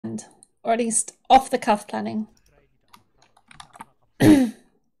Or at least off the cuff planning.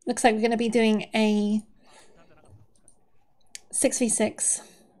 Looks like we're going to be doing a 6v6.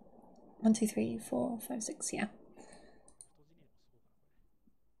 1, 2, 3, 4, 5, 6, yeah.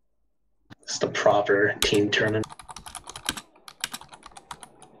 It's the proper team tournament.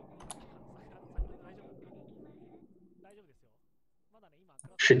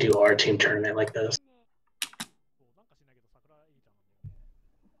 Should do our team tournament like this.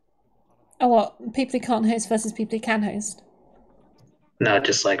 Oh, what? People who can't host versus people who can host? No,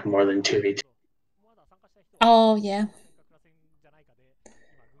 just like more than 2v2. Oh, yeah.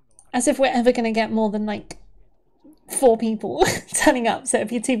 As if we're ever going to get more than like 4 people turning up, so it'd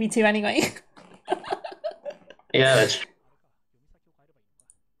be 2v2 anyway. Yeah, that's true.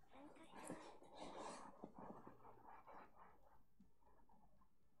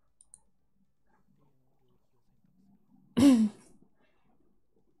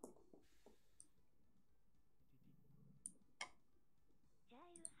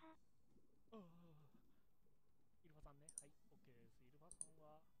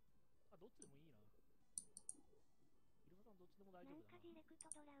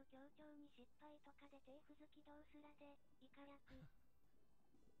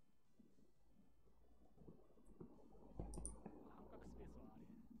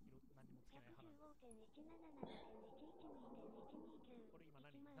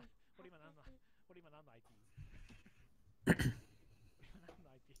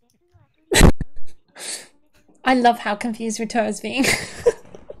 I love how confused Rito is being.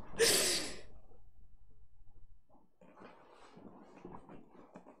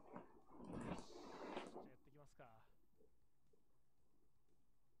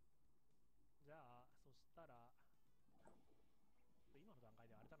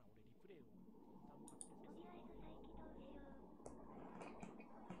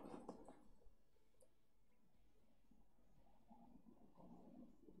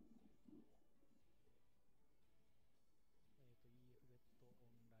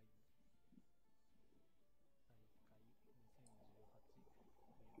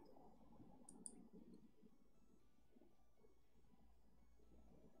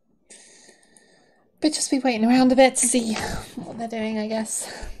 But just be waiting around a bit to see what they're doing, I guess.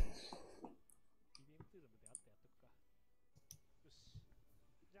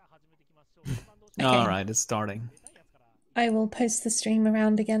 Okay. Alright, it's starting. I will post the stream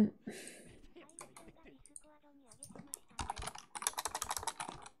around again.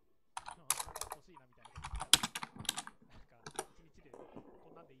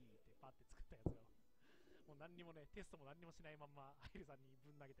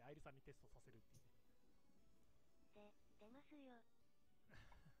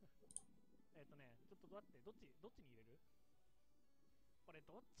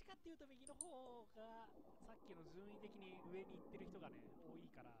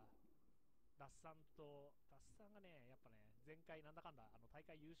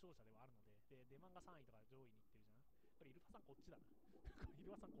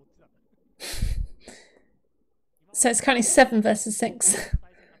 So it's currently 7 versus 6.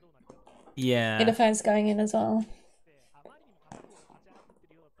 Yeah. EFZ going in as well.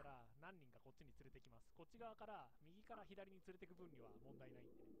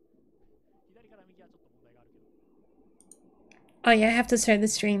 Oh yeah, I have to show the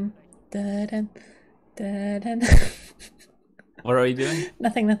stream. Da-dun, da-dun. What are you doing?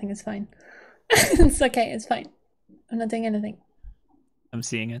 Nothing, it's fine. It's okay, it's fine. I'm not doing anything. I'm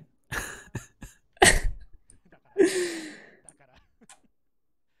seeing it.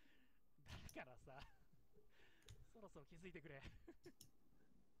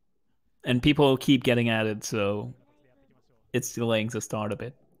 And people keep getting added, so it's delaying the start a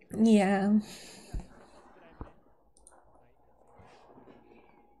bit. Yeah.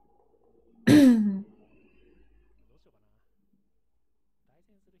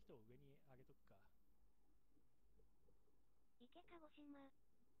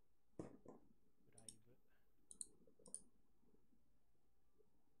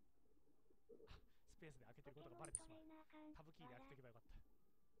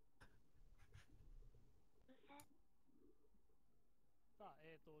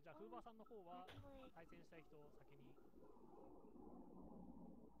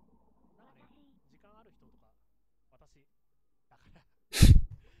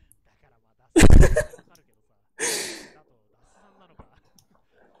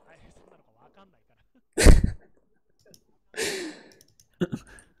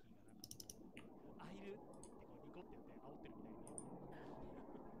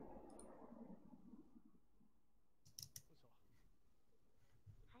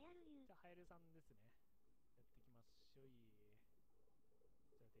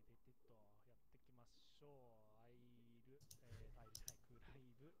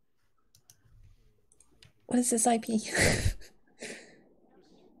 What is this IP?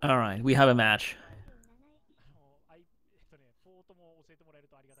 All right, we have a match.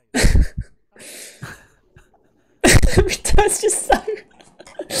 Rito's just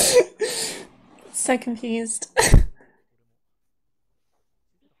so confused.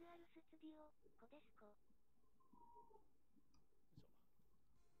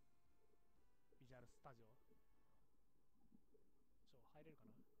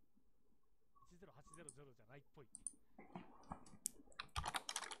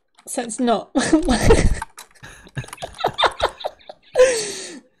 So it's not.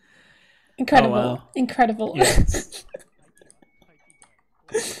 Incredible. Oh, wow. Incredible. Yes.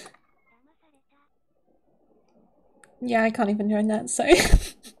 Yeah, I can't even join that, so.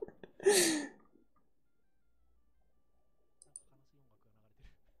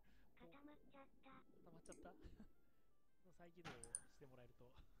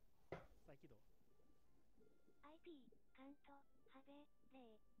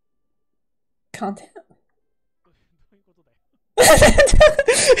 Can't it?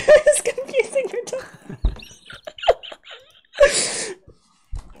 It's confusing.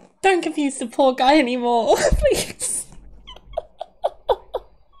 Don't confuse the poor guy anymore, please.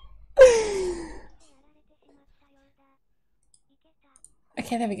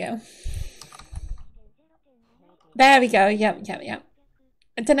 Okay, there we go. There we go. Yep.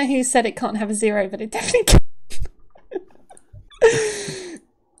 I don't know who said it can't have a 0, but it definitely can.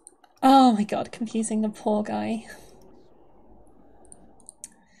 Oh my god, confusing the poor guy.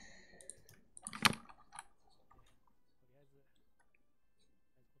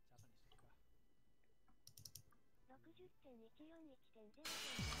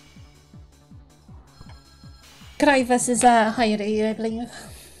 Kurai versus Hayuri, I believe.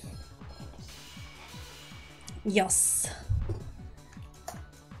 Yes.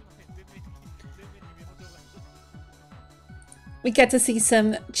 We get to see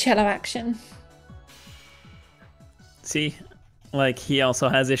some cello action. See, like he also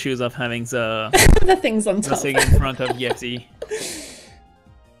has issues of having the The things on top. thing in front of EFZ.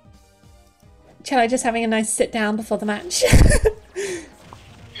 Cello just having a nice sit down before the match.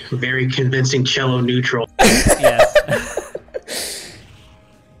 Very convincing cello neutral. Yes.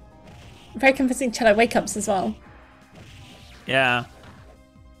 Very convincing cello wake ups as well. Yeah.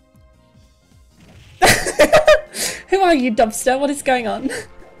 Who are you, Dobster? What is going on?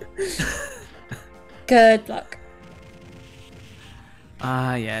 Good luck.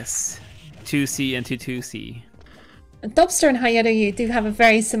 Ah, yes. 2C into 2C. Dobster and Hayuri do have a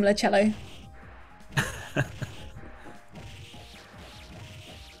very similar cello.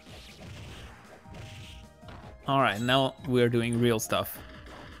 Alright, now we're doing real stuff.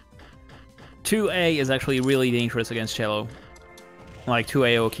 2A is actually really dangerous against cello. Like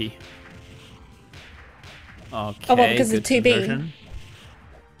 2A Oki. Okay, Oh, what, because of good 2B? conversion.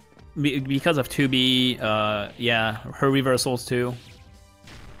 Because of 2B, yeah, her reversals too.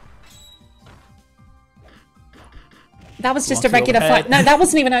 That was just a Lost regular overhead. 5. No, that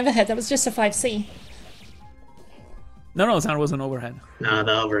wasn't even overhead. That was just a 5C. No, that wasn't overhead. Nah,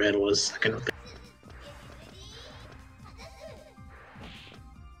 the overhead was like an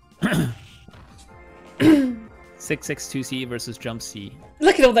 662C versus jump C.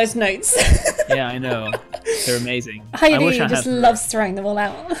 Look at all those notes. Yeah, I know. They're amazing. I wish Hayuri I just had her- loves throwing them all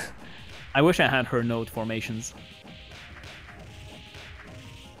out. I wish I had her note formations.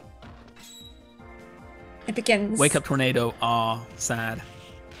 It begins. Wake up tornado. Aw, sad.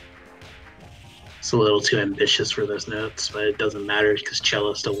 It's a little too ambitious for those notes, but it doesn't matter because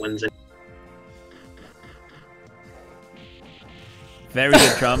cello still wins it. Very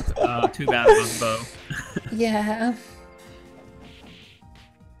good jump. Too bad about the bow. Yeah.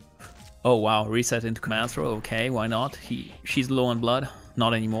 Oh wow, reset into command throw. Okay, why not? She's low on blood.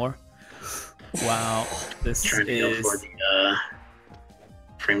 Not anymore. Wow, this Trying to go for is. the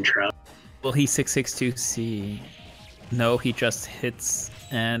frame trap. Will he 662C? No, he just hits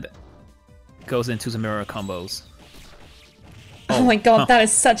and goes into the mirror combos. Oh my god, that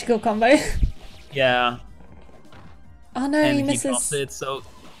is such a cool combo. Yeah, Oh no, and he he drops misses. it, so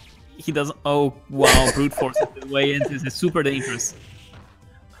he doesn't. Oh wow, brute force his way into this is super dangerous.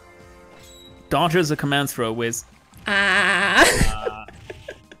 Dodges a command throw with. Ah.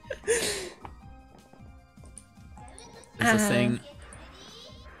 Is a thing.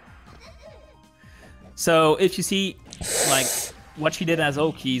 So if you see, like, what she did as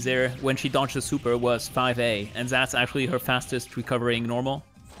Oki there when she dodged the super was 5A, and that's actually her fastest recovering normal.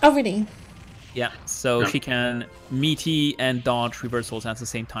 Oh really? Yeah, so No. she can meaty and dodge reversals at the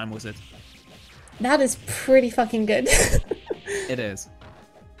same time with it. That is pretty fucking good. It is.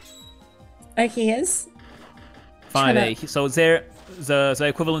 Okay, is. 5A. So there, the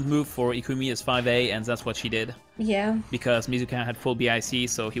equivalent move for Ikumi is 5A, and that's what she did. Yeah. Because Mizuka had full BIC,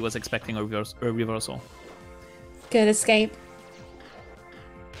 so he was expecting a reversal. Good escape.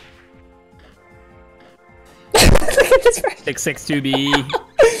 Look at this. 662B.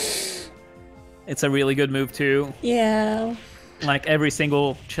 It's a really good move too. Yeah. Like every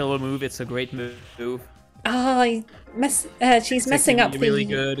single chiller move, it's a great move. Oh, she's messing up the... Really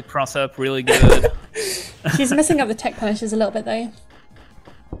good. Cross up, really good. She's messing up the tech punishes a little bit though.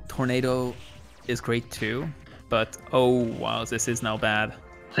 Tornado is great too, but oh wow, this is now bad.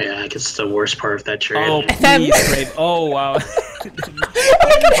 Yeah, I guess it's the worst part of that trade. Oh, please, Crave. Oh, wow.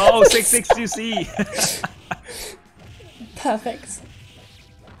 Oh, 662C. Perfect.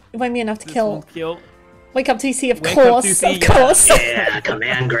 It won't be enough to This kill. won't kill. Wake up 2C, of Wake up course. 2C, Of course. Yeah,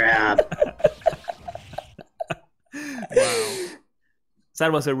 command grab. Wow. So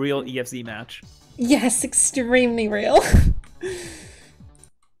that was a real EFZ match. Yes, extremely real.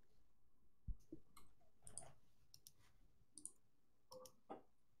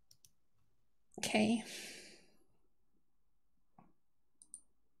 Okay.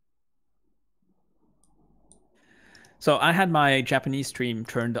 So I had my Japanese stream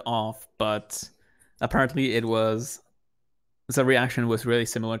turned off, but apparently the reaction was really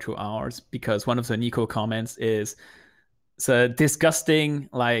similar to ours, because one of the Nico comments is, it's a disgusting,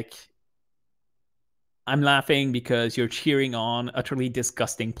 like, I'm laughing because you're cheering on utterly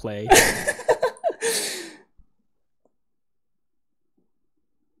disgusting play.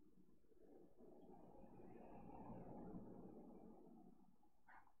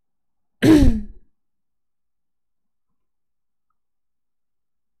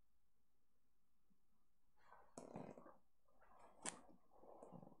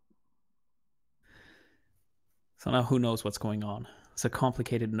 So now who knows what's going on? It's a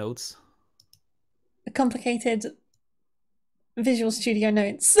complicated notes. Complicated Visual Studio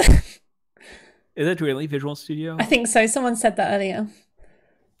notes. Is it really Visual Studio? I think so. Someone said that earlier.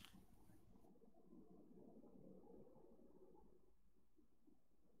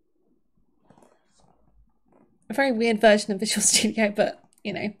 A very weird version of Visual Studio, but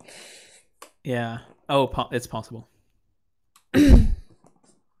you know. Yeah. Oh, it's possible.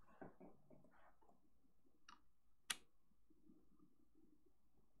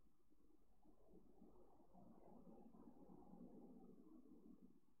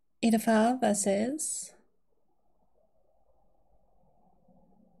 Idafa versus...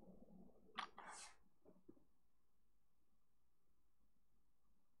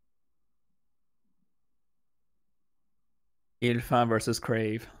 Ilfa versus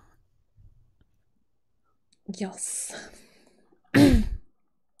Crave. Yes.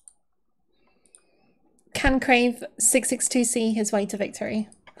 Can Crave 662C his way to victory?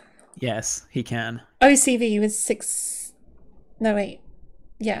 Yes, he can. OCV was 6... No, wait.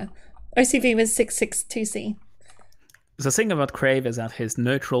 Yeah. OCV was 662C. The thing about Crave is that his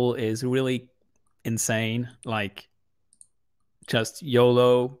neutral is really insane, like just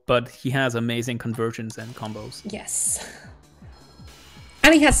YOLO, but he has amazing conversions and combos. Yes.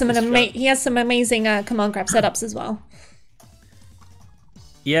 And he has some amazing command grab setups as well.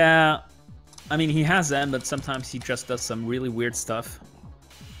 Yeah, I mean, he has them, but sometimes he just does some really weird stuff.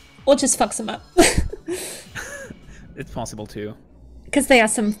 Or just fucks them up. It's possible too. Because they are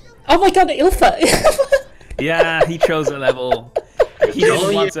some... Oh my god, Ilfa! Yeah, he chose a level. He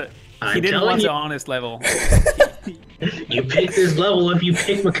didn't want an honest level. You pick this level if you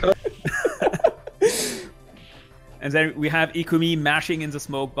pick Mako. And then we have Ikumi mashing in the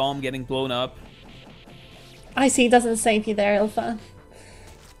smoke bomb, getting blown up. I see, doesn't save you there, Ilfa.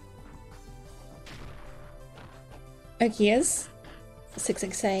 Okias.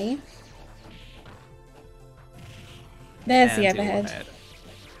 6XA. There's the overhead.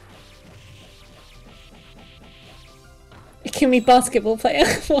 Ikumi basketball player.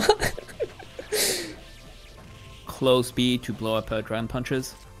 What? Close B to blow up her ground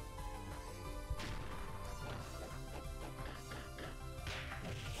punches.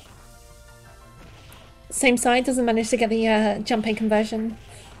 Same side, doesn't manage to get the jumping conversion.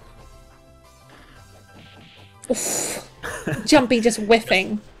 Oof. Jumpy just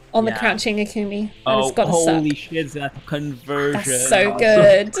whiffing on the crouching Ikumi. Oh, it's gotta holy suck. shit, that conversion. That's so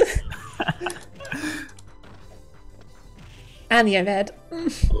good. And the overhead.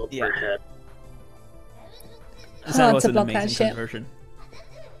 Yeah. That was to an block that amazing shit. conversion.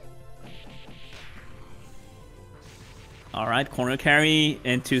 All right, corner carry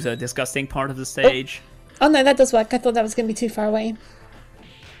into the disgusting part of the stage. Oh no, that does work. I thought that was going to be too far away.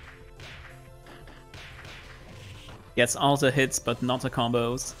 Gets all the hits, but not the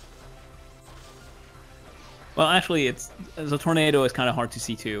combos. Well, actually, the tornado is kind of hard to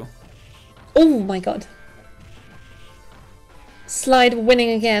see too. Oh my god. Slide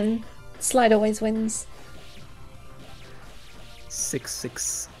winning again. Slide always wins.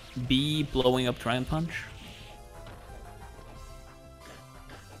 6-6B blowing up Dragon Punch.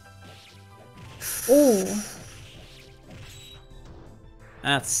 Oh.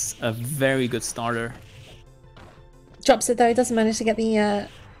 That's a very good starter. Drops it though, doesn't manage to get the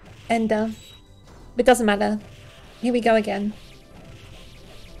ender. But doesn't matter. Here we go again.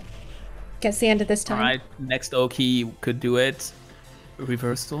 Gets the ender this time. Alright, next Oki could do it.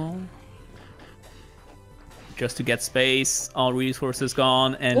 Reversal. Just to get space. All resources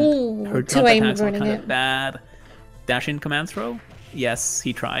gone, and ooh, her jump aim attacks are ruining kind it. of bad. Dash in command throw? Yes,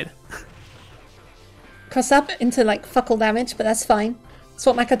 he tried. Cross up into like fuck all damage, but that's fine. That's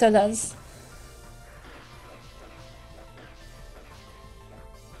what Makoto does.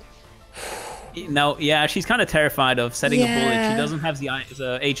 Now, yeah, she's kind of terrified of setting a bullet. Yeah. She doesn't have the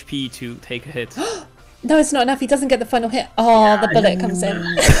HP to take a hit. No, it's not enough. He doesn't get the final hit. Oh, the bullet comes in.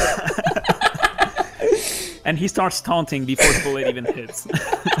 And he starts taunting before the bullet even hits.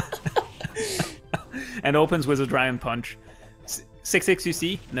 And opens with a Dragon Punch. 6-6 you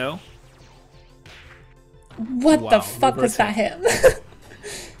see? No? What the Wow, fuck was that hit?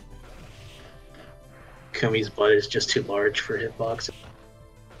 Kumi's butt is just too large for hitbox.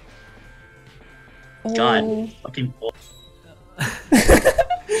 God, Oh. fucking bull.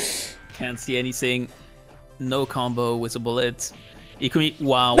 Can't see anything. No combo with a bullet. Ikumi,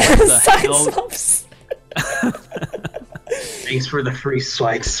 wow, what the Side hell? swaps. Thanks for the free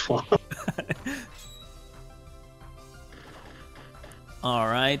swag swap.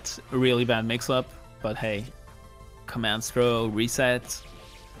 Alright, really bad mix-up, but hey. Command throw, reset.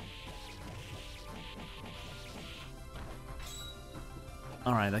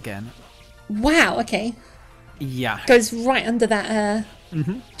 Alright, again. Wow, okay. Yeah. Goes right under that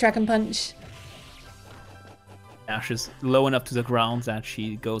Mm-hmm. Dragon Punch. Ash is low enough to the ground that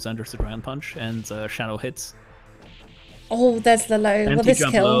she goes under the Dragon Punch, and Shadow hits. Oh, there's the low. Will this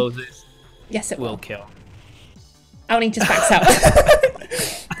Anti-jump kill? low, this Yes, it will will. kill. Oh, and he just backs out.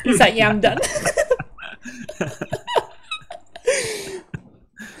 He's like, yeah, I'm done.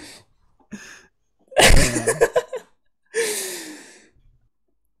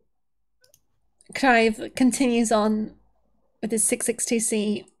 Clive continues on with his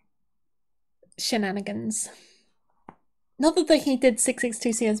 662C shenanigans. Not that he did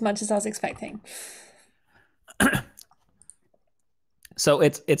 662C as much as I was expecting. So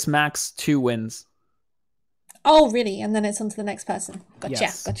it's max 2 wins. Oh, really? And then it's on to the next person. Gotcha,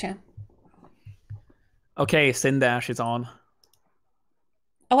 Yes. gotcha. Okay, Sin Dash is on.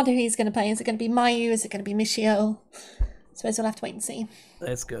 I wonder who he's going to play. Is it going to be Mayu? Is it going to be Michio? Suppose we'll have to wait and see.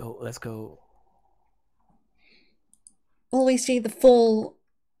 Let's go, let's go. Always see the full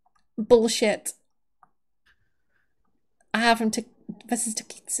bullshit. I have him to versus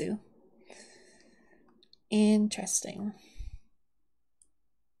Tokitsu. Interesting.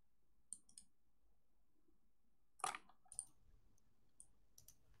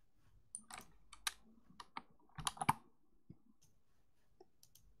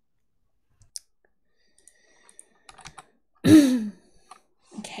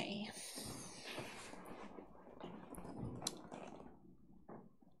 Okay.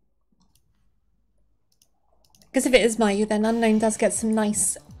 Because if it is Mayu, then Unknown does get some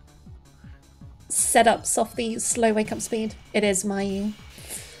nice setups off the slow wake up speed. It is Mayu.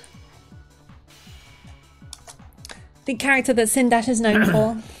 The character that Sindash is known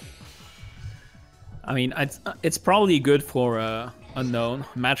for. I mean, it's probably good for Unknown,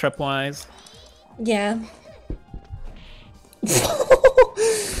 matchup wise. Yeah.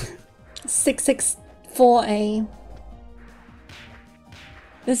 664A.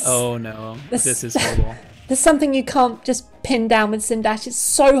 This, Oh no, this- this is horrible. There's something you can't just pin down with Sindash. It's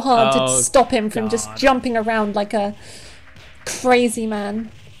so hard to Oh, stop him from just God. jumping around like a crazy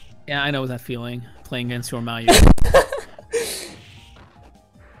man. Yeah, I know that feeling, playing against your Mayu.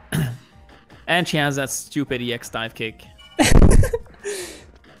 And she has that stupid EX dive kick.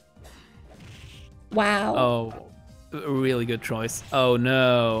 Wow. Oh, really good choice. Oh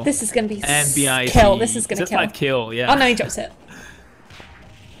no. This is going to be And BIT. kill. This is going to Just kill. like kill, yeah. Oh no, he drops it.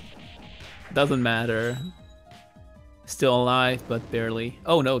 Doesn't matter. Still alive, but barely.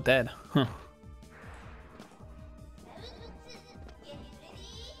 Oh no, dead. Huh.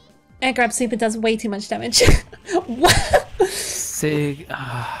 Air grab super does way too much damage. What? Sig.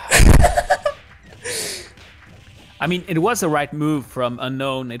 I mean, it was the right move from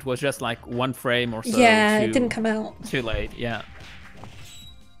unknown. It was just like one frame or so Yeah, it didn't come out. too late. Yeah.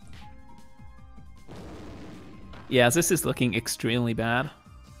 Yeah, this is looking extremely bad.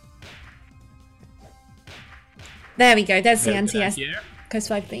 There we go. There's the Very good anti-S. here. Coast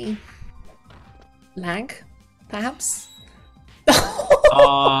 5B. Lag, perhaps?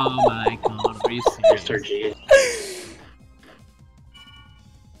 Oh my god, are you serious? Mr. G.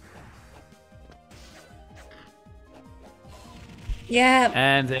 Yeah,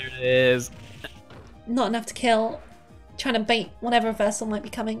 And there it is. not enough to kill. Trying to bait whatever reversal might be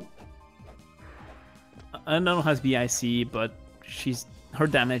coming. Unknown has BIC, but her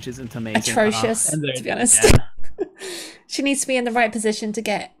damage isn't amazing. Atrocious, And there to it be is honest. again. She needs to be in the right position to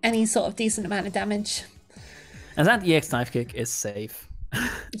get any sort of decent amount of damage. And that EX knife kick is safe.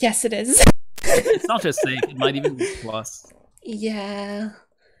 Yes, it is. It's not just safe, it might even be plus. Yeah.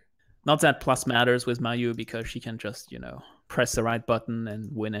 Not that plus matters with Mayu because she can just, press the right button and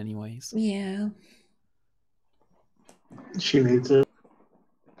win anyways. Yeah. She needs it.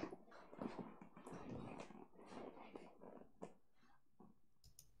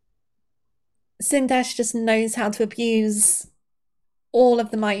 Sindash just knows how to abuse all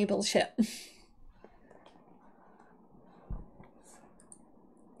of the Mayu bullshit.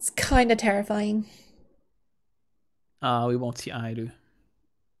 It's kind of terrifying. We won't see Aidu.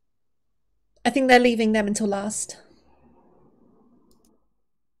 I think they're leaving them until last.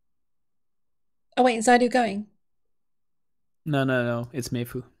 Oh wait, is Aidu going? No, it's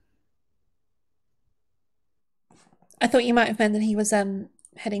Meifu. I thought you might have meant that he was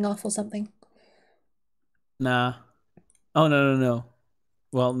heading off or something. Nah. Oh, no.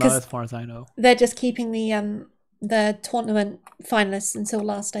 Well, not as far as I know. They're just keeping the tournament finalists until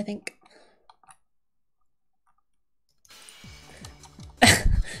last, I think.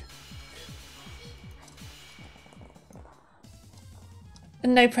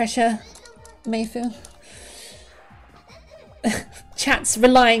 No pressure, Meifu. Chat's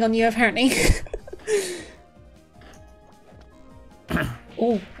relying on you, apparently.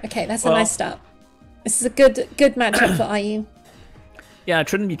 Oh, okay, that's a nice start. This is a good matchup for IU. Yeah, it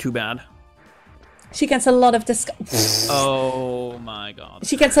shouldn't be too bad. She gets a lot of Oh my god.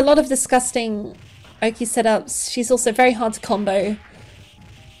 She gets a lot of disgusting Oki setups. She's also very hard to combo.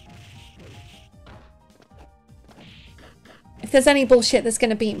 If there's any bullshit that's going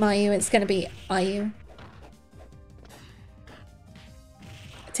to beat Mayu, it's going to be IU.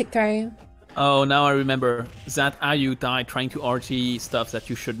 Tick throw. Oh, now I remember that Ayu died trying to RG stuff that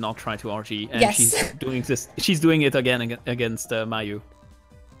you should not try to RG, and Yes. she's doing this. She's doing it again against Mayu.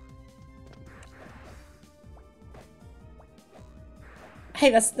 Hey,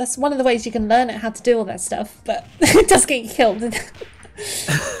 that's one of the ways you can learn how to do all that stuff, but it does get you killed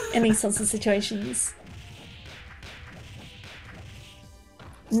in these sorts of situations.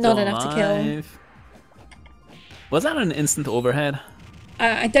 Not enough to kill. Was that an instant overhead?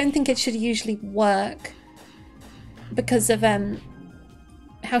 I don't think it should usually work because of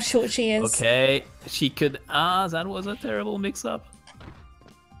how short she is. Okay, she could. That was a terrible mix-up.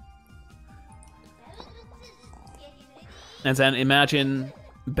 And then imagine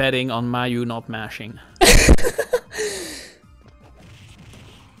betting on Mayu not mashing.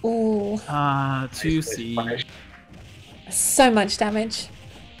 Ooh. 2C. So much damage.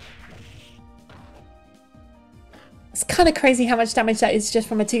 It's kind of crazy how much damage that is just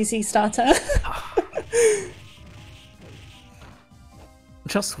from a 2C starter.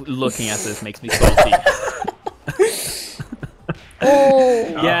 Just looking at this makes me salty. Oh.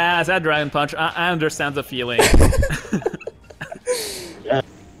 Yeah, that Dragon Punch. I understand the feeling. Yeah.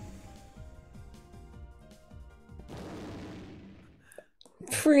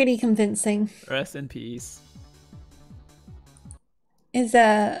 Pretty convincing. Rest in peace. Is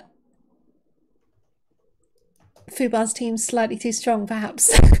Fubar's team slightly too strong,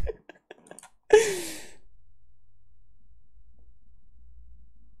 perhaps?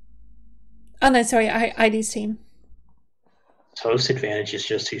 Oh no, sorry, ID's team. Host advantage is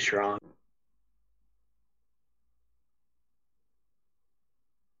just too strong.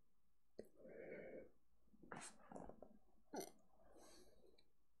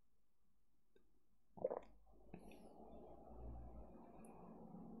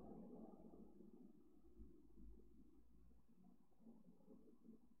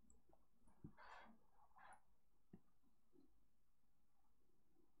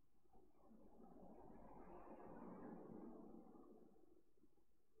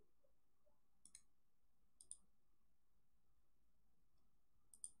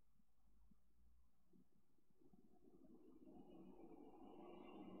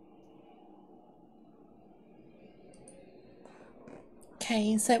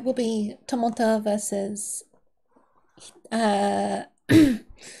 Okay, so it will be Tomoto versus Kudose.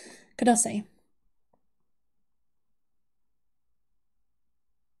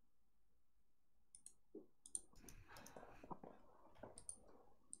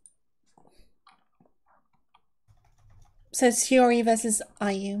 So it's Shiori versus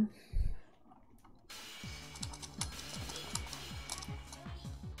Ayu.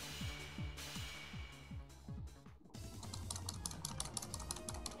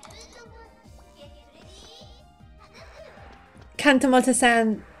 Can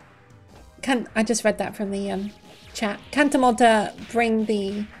Tomoto-san... I just read that from the chat. Can Tomoto bring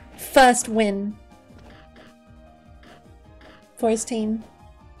the first win for his team?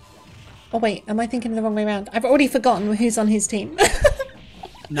 Oh wait, am I thinking the wrong way around? I've already forgotten who's on his team.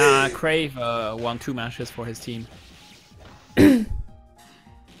 Nah, Crave won 2 matches for his team.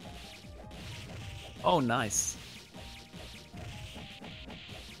 Oh, nice.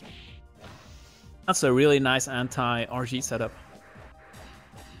 That's a really nice anti-RG setup.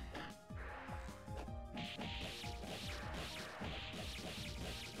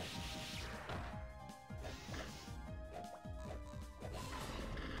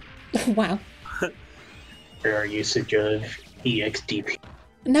 Wow. Our usage of EXDP.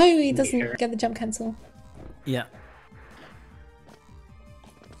 No, he doesn't get the jump cancel. Yeah.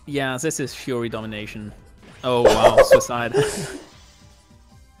 Yeah, this is Fury domination. Oh wow, suicide.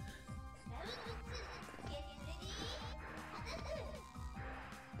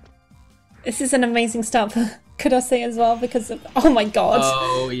 This is an amazing start for Kudose as well because of... Oh my god.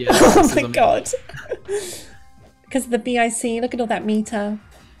 Oh yeah. Oh my god. Because of the BIC, look at all that meter.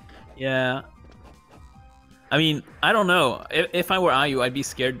 Yeah. I mean, I don't know. If I were Ayu, I'd be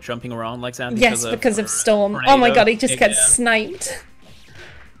scared jumping around like that. Because of Storm. tornado. Oh my god, he just gets sniped.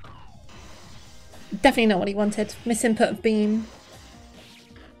 Definitely not what he wanted. Misinput of beam.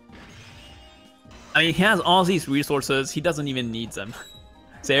 I mean, he has all these resources. He doesn't even need them.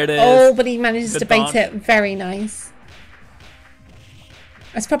 There it is. Oh, but he manages Good to bait dodge. it. Very nice.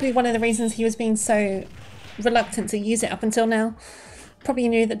 That's probably one of the reasons he was being so reluctant to use it up until now. Probably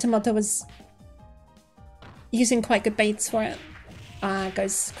knew that Tomoto was using quite good baits for it.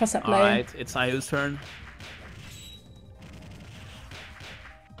 Goes cross up low. Alright, it's Ayu's turn.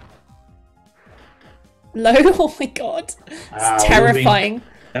 Low? Oh my god. It's terrifying.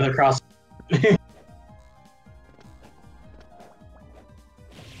 Another cross.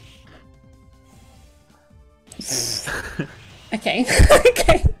 Okay.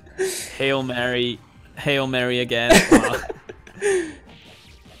 Okay. Hail Mary again. Wow.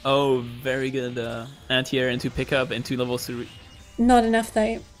 Oh, very good anti-air into pickup into level 3. Not enough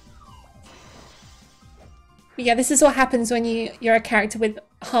though. But yeah, this is what happens when you're a character with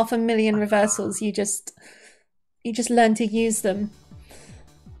 500,000 reversals. You just learn to use them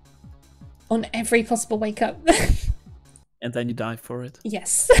on every possible wake up. And then you die for it.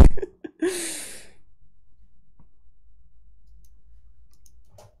 Yes.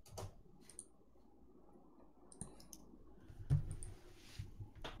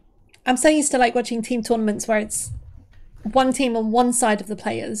 I'm so used to like watching team tournaments where it's one team on one side of the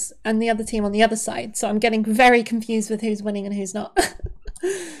players and the other team on the other side. So I'm getting very confused with who's winning and who's not.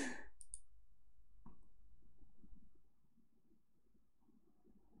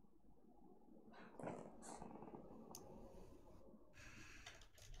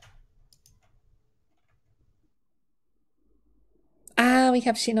 We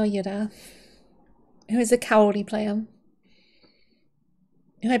have Shino Yura, who is a Kaori player,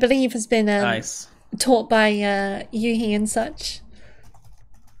 who I believe has been Nice. taught by Yuhi and such.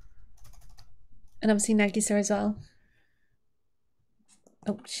 And obviously Nagisa as well.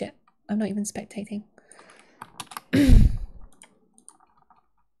 Oh shit, I'm not even spectating.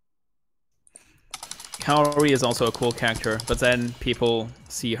 Kaori is also a cool character, but then people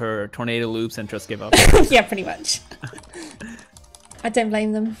see her tornado loops and just give up. Yeah, pretty much. I don't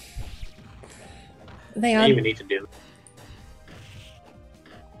blame them. They are. You even need to do.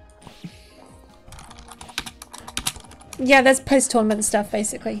 Yeah, there's post-tournament stuff,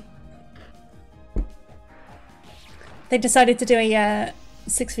 basically. They decided to do a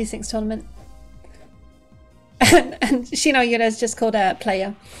 6v6 tournament. and Shino Yura is just called a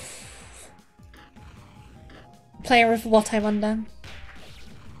player. Player of what, I wonder?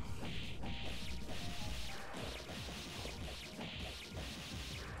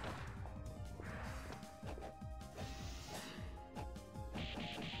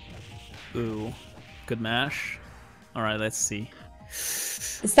 Ooh, good mash. Alright, let's see.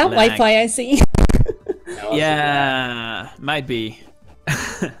 Is that Lag. Wi-Fi I see? Yeah, might be.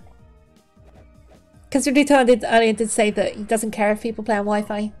 Because Rudito did earlier did say that he doesn't care if people play on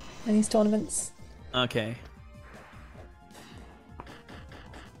Wi-Fi in these tournaments. Okay.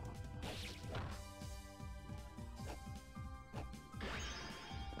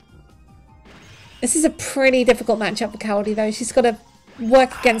 This is a pretty difficult matchup for Cowdy, though. She's got to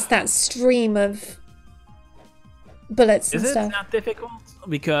work against that stream of bullets and stuff. Is it that difficult?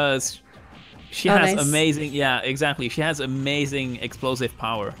 Because she has nice. amazing... Yeah, exactly. She has amazing explosive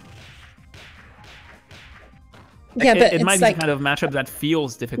power. Yeah, but it might be like... the kind of matchup that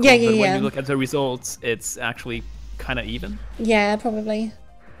feels difficult, but when you look at the results, it's actually kind of even. Yeah, probably.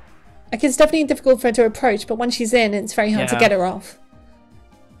 Like, it's definitely difficult for her to approach, but once she's in, it's very hard to get her off.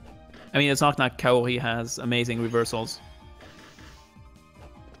 I mean, it's not like Kaori has amazing reversals.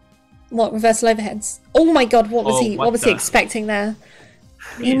 What, reversal overheads? Oh my god, what was he? What was he expecting there?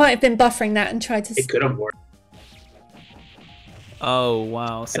 He might have been buffering that and tried to... It could have worked. Oh,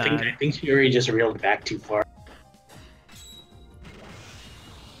 wow, sad. I think Fury just reeled back too far.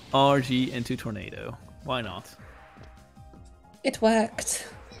 RG into Tornado. Why not? It worked.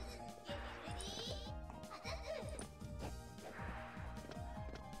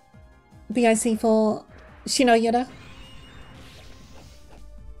 BIC for Shinoyura.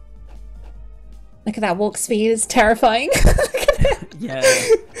 Look at that walk speed, it's terrifying. Yeah.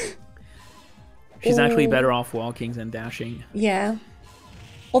 She's actually better off walking than dashing. Yeah.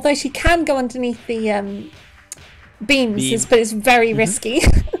 Although she can go underneath the beams, but it's very risky.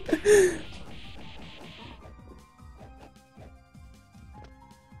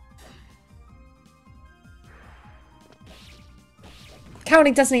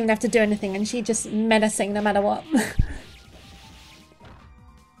 Cowley doesn't even have to do anything, and she just menacing no matter what.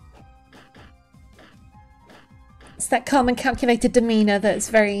 It's that calm and calculated demeanor that's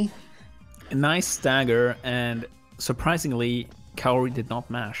very... A nice stagger, and surprisingly, Kaori did not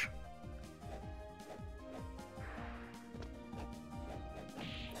mash.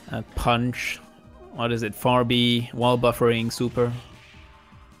 A punch. What is it? Far B, while buffering, super.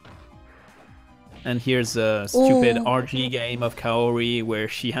 And here's a stupid RG game of Kaori where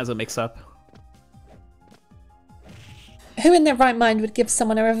she has a mix-up. Who in their right mind would give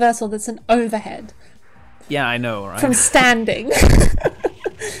someone a reversal that's an overhead? Yeah, I know, right? From standing.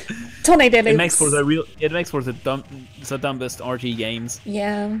 Tornado loops. It makes for the real. It makes for the dumbest RG games.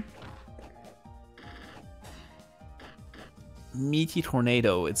 Yeah. Meaty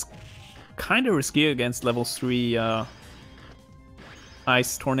Tornado. It's kind of risky against level 3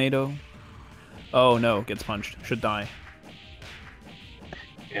 Ice Tornado. Oh no, gets punched. Should die.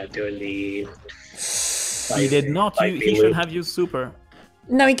 Yeah, doing the... He did not use... He should have used super.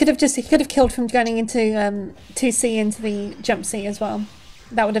 No, he could have killed from going into 2C into the jump C as well.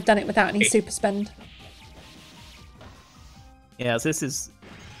 That would have done it without any super spend. Yeah, this is...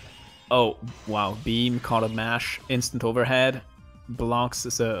 Oh, wow. Beam, caught a mash, instant overhead. Blocks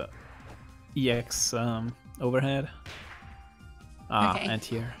is a EX overhead. Ah, okay.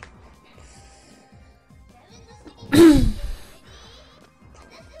 Anti-air.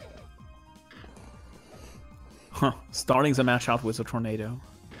 Huh. Starting the match out with a tornado.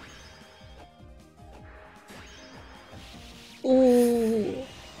 Ooh.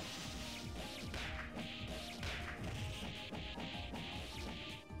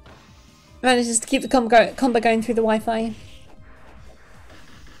 Manages to keep the combo going through the Wi-Fi.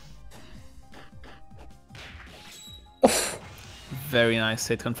 Very nice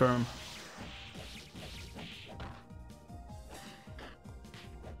hit confirm.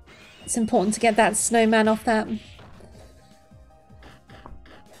 It's important to get that snowman off that.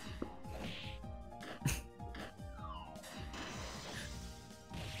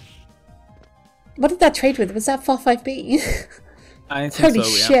 What did that trade with? Was that 4-5B? I think Holy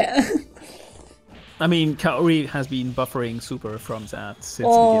so, yeah. shit. I mean, Kaori has been buffering super from that since the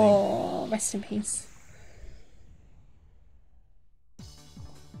beginning. Oh, rest in peace.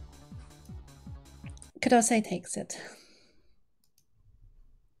 Kudose takes it.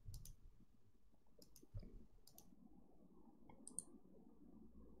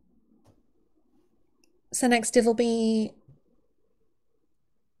 So next it'll be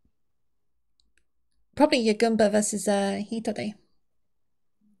probably Yagumba versus Hitode.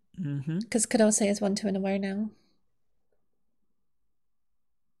 Because Kudose has 1-2 in a row now.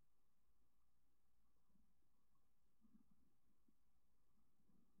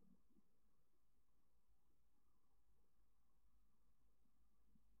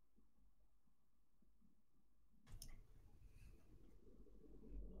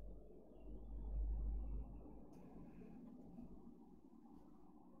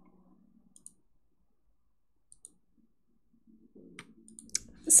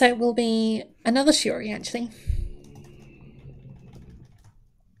 So it will be another Shiori, actually.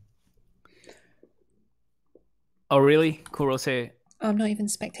 Oh, really? Kurose? Oh, I'm not even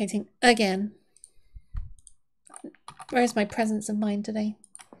spectating again. Where is my presence of mind today?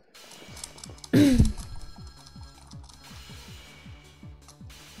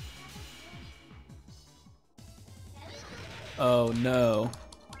 Oh no.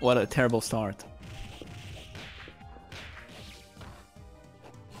 What a terrible start.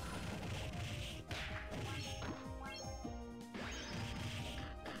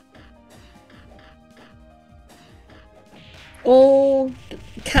 All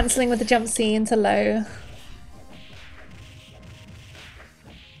cancelling with the jump C into low.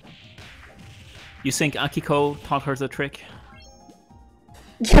 You think Akiko taught her the trick?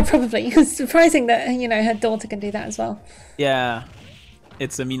 Yeah, probably. It's surprising that, you know, her daughter can do that as well. Yeah.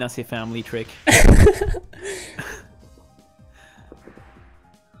 It's a Minase family trick.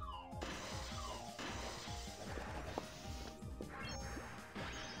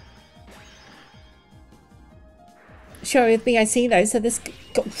 Sure, with BIC though, so this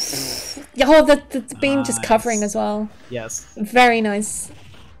got... Oh, the beam just covering as well. Yes. Very nice.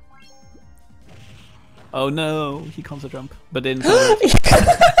 Oh no, he comes a jump, but didn't cover it.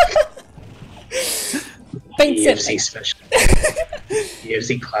 EFZ special.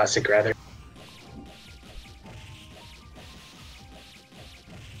 EFZ classic, rather.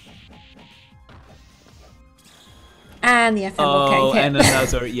 And the FM will and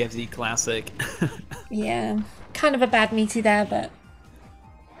another EFZ classic. Yeah, kind of a bad meaty there, but...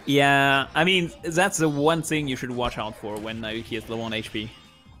 Yeah, I mean, that's the one thing you should watch out for when Naoki is low on HP.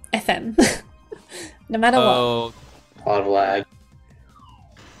 FM. No matter what. A lot of lag.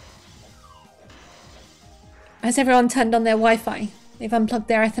 Has everyone turned on their Wi-Fi? They've unplugged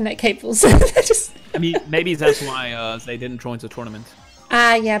their Ethernet cables. They're just... I mean, maybe that's why they didn't join the tournament.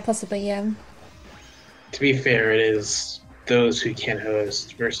 Yeah, possibly, yeah. To be fair, it is those who can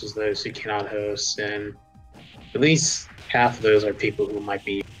host versus those who cannot host, and at least half of those are people who might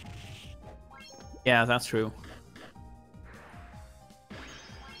be. Yeah, that's true.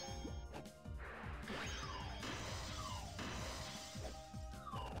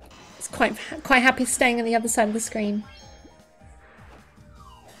 It's quite happy staying on the other side of the screen.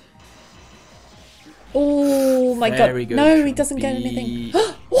 Oh my god. Very good, no, he doesn't get anything.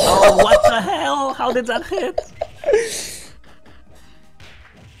 Oh, what the hell? How did that hit?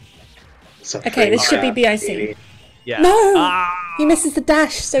 Okay, this should be BIC. Yeah. No! He misses the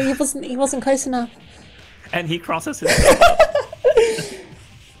dash, so he wasn't close enough. And he crosses his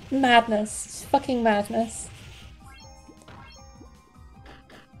Madness. Fucking madness.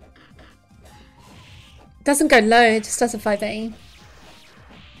 Doesn't go low, it just does a 5A.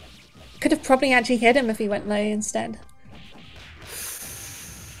 Could have probably actually hit him if he went low instead.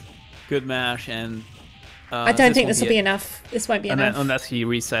 Good mash, and I don't think this will be enough. This won't be enough. Unless he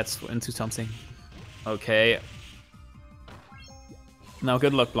resets into something. Okay. Now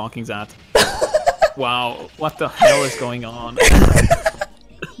good luck blocking that. Wow, what the hell is going on?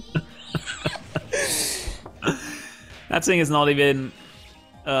 That thing is not even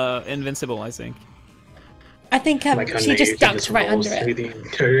invincible, I think. I think she just dunked right under it.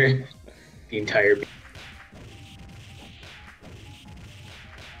 The entire.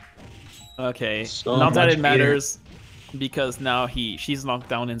 Okay, So not that much it matters, because now she's locked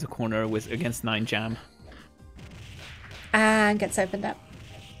down in the corner against 9 jam. And gets opened up.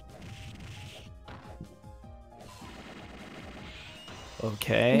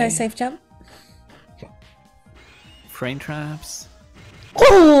 Okay. No safe jump. Frame traps.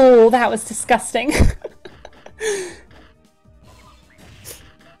 Oh, that was disgusting.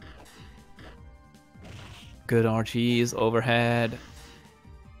 Good RGs overhead.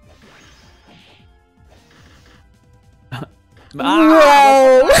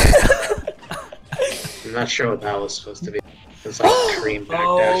 Whoa! I'm not sure what that was supposed to be. It's like cream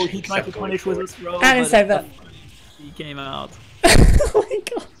backdash. Oh, he tried to punish with a throw. And it's over. He came out. Oh my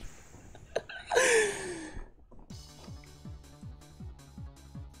god.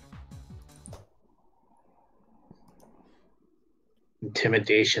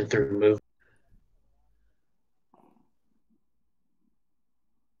 Intimidation through move.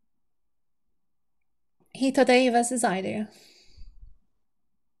 Hitodei versus I do.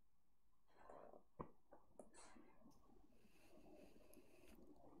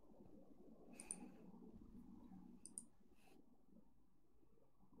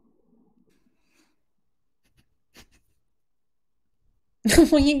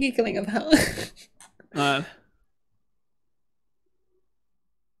 What are you giggling about?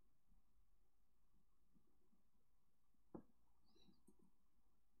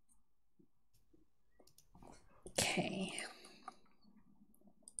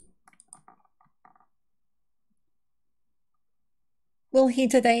 Will he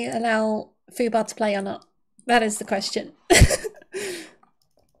today allow Fubar to play or not? That is the question.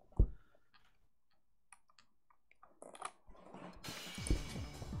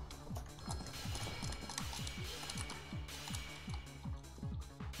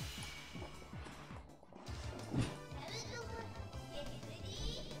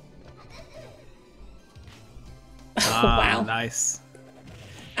 Wow. Nice.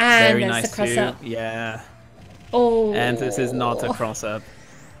 And Very there's nice the cross too. up. Yeah. Oh. And this is not a cross up.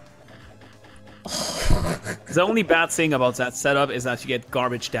 The only bad thing about that setup is that you get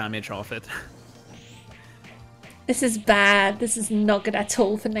garbage damage off it. This is bad. This is not good at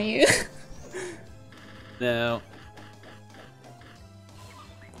all for Nayu. No.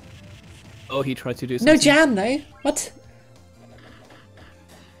 Oh, he tried to do something. No jam though. What?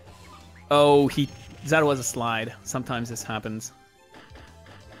 Oh, that was a slide. Sometimes this happens.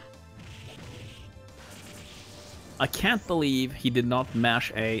 I can't believe he did not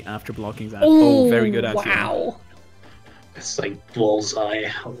mash A after blocking that. Ooh, oh, very good at wow. It's like bullseye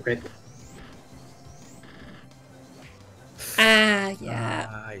already. Ah,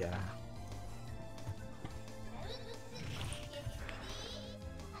 yeah. Yeah.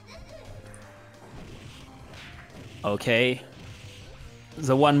 Okay.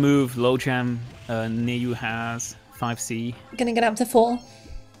 The one move low jam Nayu has 5C. Gonna get up to 4.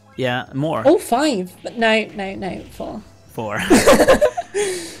 Yeah, more. Oh, 5. But no, 4. 4.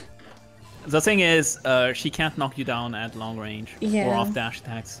 The thing is, she can't knock you down at long range Yeah. or off dash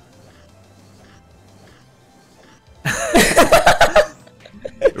attacks.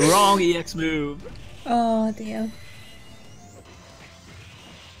 Wrong EX move. Oh dear.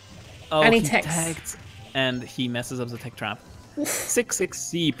 Oh, And he he techs. tagged and he messes up the tech trap.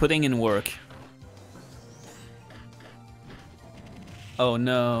 6-6C putting in work. Oh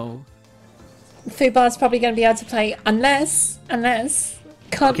no. Fubar's probably going to be able to play unless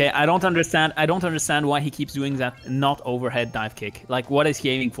can't. Okay, I don't understand why he keeps doing that not overhead dive kick. Like, what is he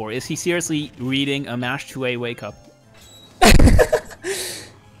aiming for? Is he seriously reading a mash 2A wake up?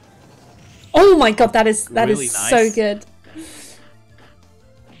 Oh my god, that is Really so nice. good.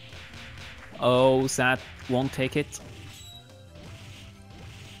 Oh, that won't take it.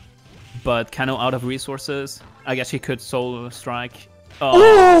 But Kano out of resources. I guess he could solo strike.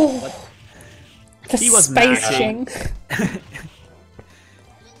 Oh, the He was spacing.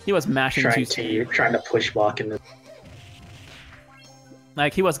 He was mashing Trying to push block in the.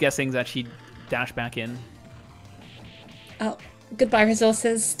 Like, he was guessing that she'd dash back in. Oh, goodbye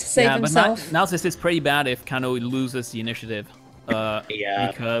resources to save himself. But now this is pretty bad if Kano loses the initiative.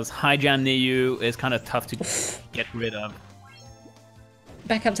 Yeah. Because high jam Nayu is kind of tough to get rid of.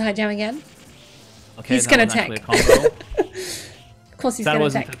 Back up to high jam again. Okay, He's that gonna was actually tech. a combo. Of course he's That gonna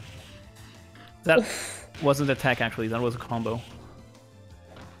wasn't tech. That wasn't a tech actually, that was a combo.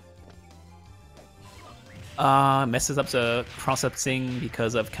 Messes up the cross-up thing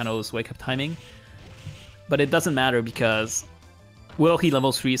because of Kano's wake-up timing. But it doesn't matter because will he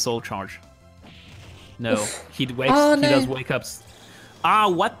level 3 soul charge? No. He does wake-ups. Ah,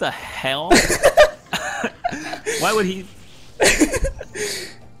 what the hell? Why would he?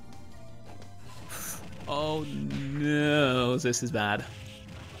 Oh no, this is bad.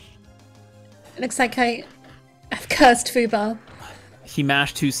 It looks like I've cursed Fubar. He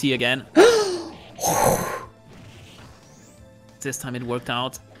mashed 2C again. This time it worked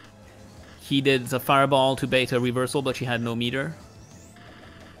out. He did the fireball to bait a reversal, but she had no meter.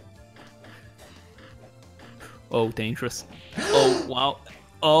 Oh, dangerous. Oh, wow.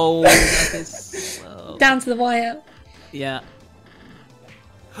 Oh, that is slow. Down to the wire. Yeah.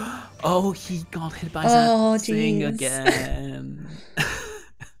 Oh, he got hit by Oh, that thing jeez. again.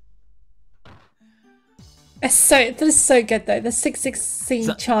 That is so good though. The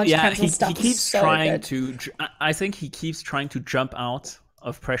 6-6C charge cancel stuff he keeps is so trying good. to. I think he keeps trying to jump out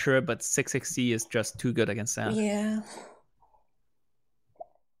of pressure, but 6-6C is just too good against that. Yeah.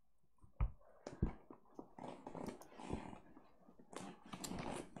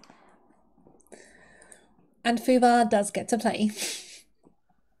 And Fubar does get to play.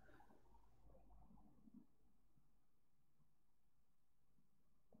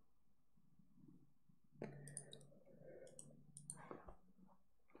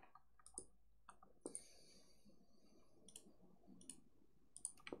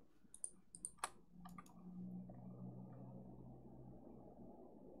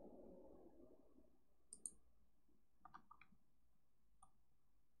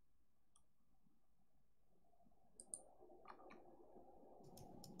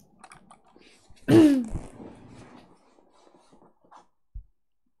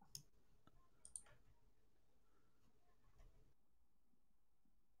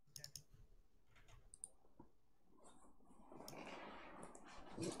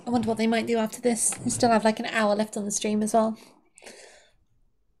 I wonder what they might do after this. We still have like an hour left on the stream as well.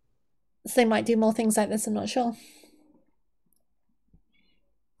 So they might do more things like this, I'm not sure.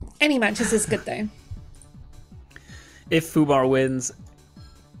 Any matches is good though. If Fubar wins...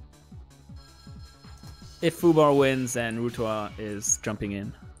 If Fubar wins, then Rutoa is jumping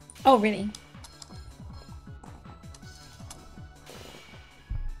in. Oh, really?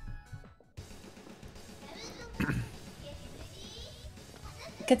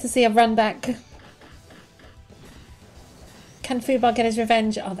 Good to see a run back. Can Fubar get his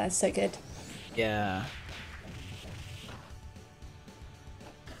revenge? Oh, that's so good. Yeah.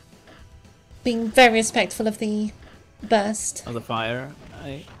 Being very respectful of the burst. Of the fire.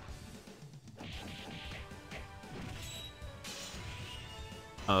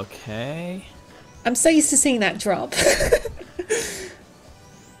 Okay. I'm so used to seeing that drop.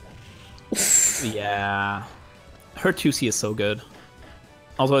 Yeah. Her 2C is so good.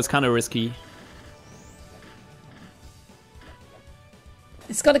 Although it's kind of risky.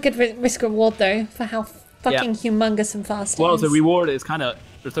 It's got a good risk reward though for how fucking humongous and fast it Well, is. the reward is kind of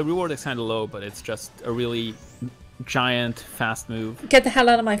low, but it's just a really giant fast move. Get the hell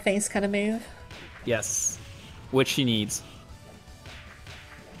out of my face kind of move. Yes, which she needs.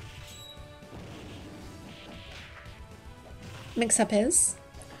 Mix up his.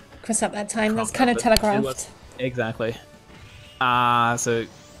 Cross up that time. That's kind of telegraphed. Exactly. So.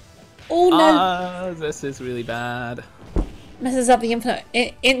 Oh no! This is really bad. Messes up the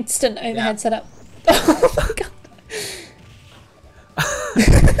instant overhead setup. Oh my god!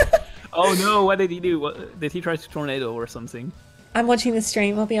 Oh no! What did he do? Did he try to tornado or something? I'm watching the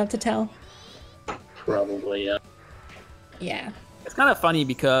stream. I'll be able to tell. Probably, yeah. Yeah. It's kind of funny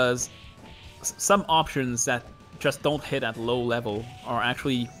because some options that just don't hit at low level are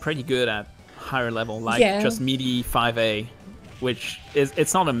actually pretty good at higher level, like just meaty 5A, which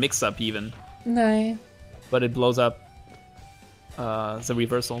it's not a mix-up even. No. But it blows up the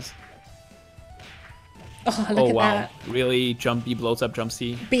reversals. Oh, look at that. Really jumpy blows up jump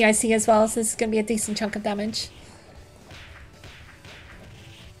C. BIC as well, so this is going to be a decent chunk of damage.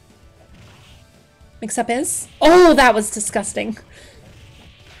 Mix up is. Oh, that was disgusting.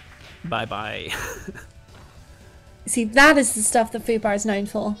 Bye-bye. See, that is the stuff that Fubar is known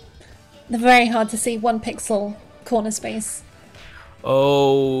for. The very hard to see 1 pixel corner space.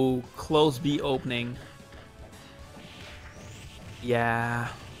 Oh, close B opening. Yeah.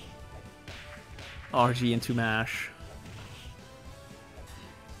 RG into mash.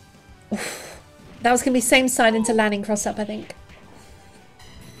 That was going to be same side into landing cross up, I think.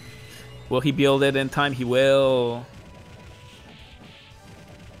 Will he build it in time? He will.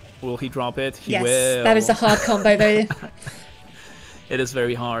 Will he drop it? He will. Yes, that is a hard combo though. It is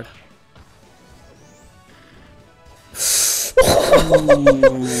very hard.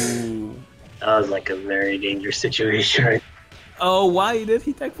 That was like a very dangerous situation, right? Oh, why did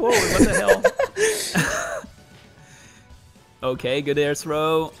he take forward? What the hell? Okay, good air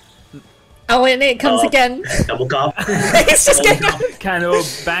throw. Oh, and it comes again. Double cop. It's just getting kind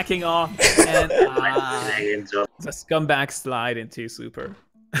of backing off and the scumbag slide into super.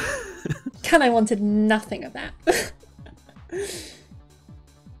 I wanted nothing of that.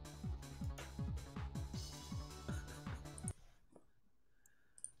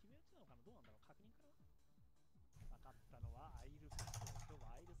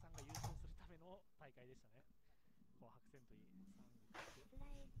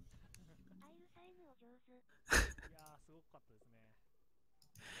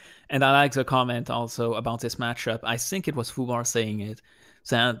 And I like the comment also about this matchup. I think it was Fubar saying it.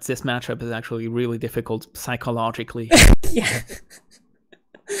 That this matchup is actually really difficult psychologically. Yeah.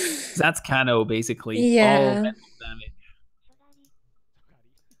 That's Kano basically. Yeah. All mental damage.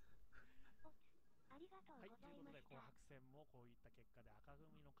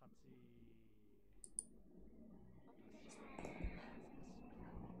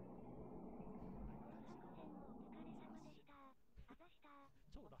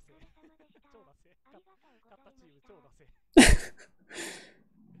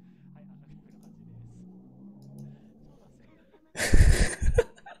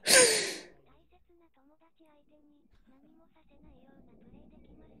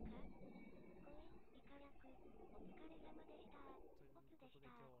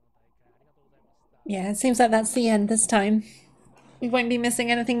 Yeah, it seems like that's the end this time. We won't be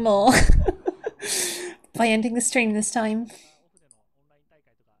missing anything more by ending the stream this time.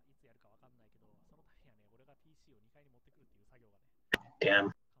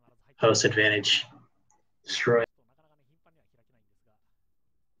 Damn. Host advantage. Destroy.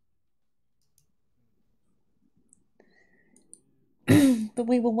 But but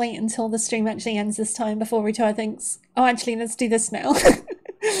we will wait until the stream actually ends this time before Retire thinks, oh, actually, let's do this now.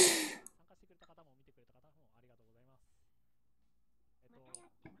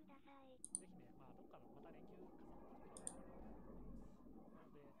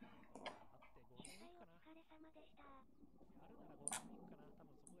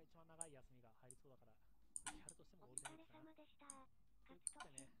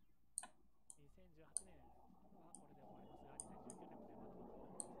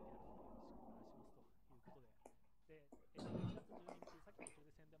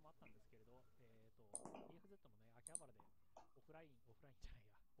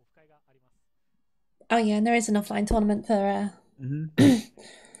 Oh yeah, and there is an offline tournament for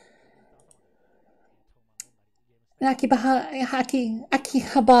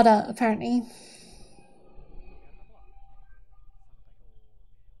Akihabara, apparently.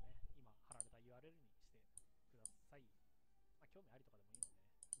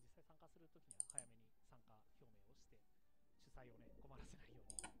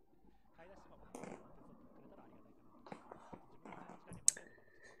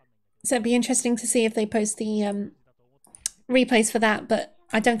 So it'd be interesting to see if they post the replays for that, but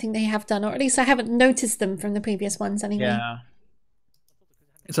I don't think they have done, or at least I haven't noticed them from the previous ones anyway. Yeah.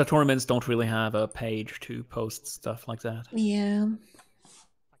 So tournaments don't really have a page to post stuff like that. Yeah.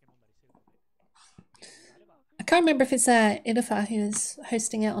 I can't remember if it's Idafa who's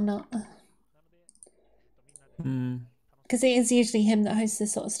hosting it or not. Because it is usually him that hosts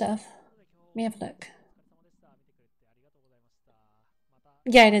this sort of stuff. Let me have a look.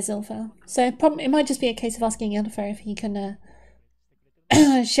 Yeah, it is Ilfa. So it might just be a case of asking Ilfa if he can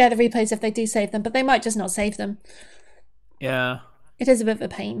share the replays if they do save them, but they might just not save them. Yeah. It is a bit of a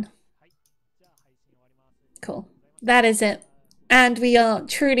pain. Cool. That is it. And we are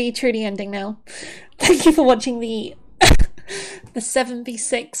truly, truly ending now. Thank you for watching the the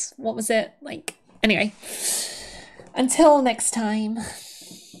 7v6. What was it? Like, anyway. Until next time.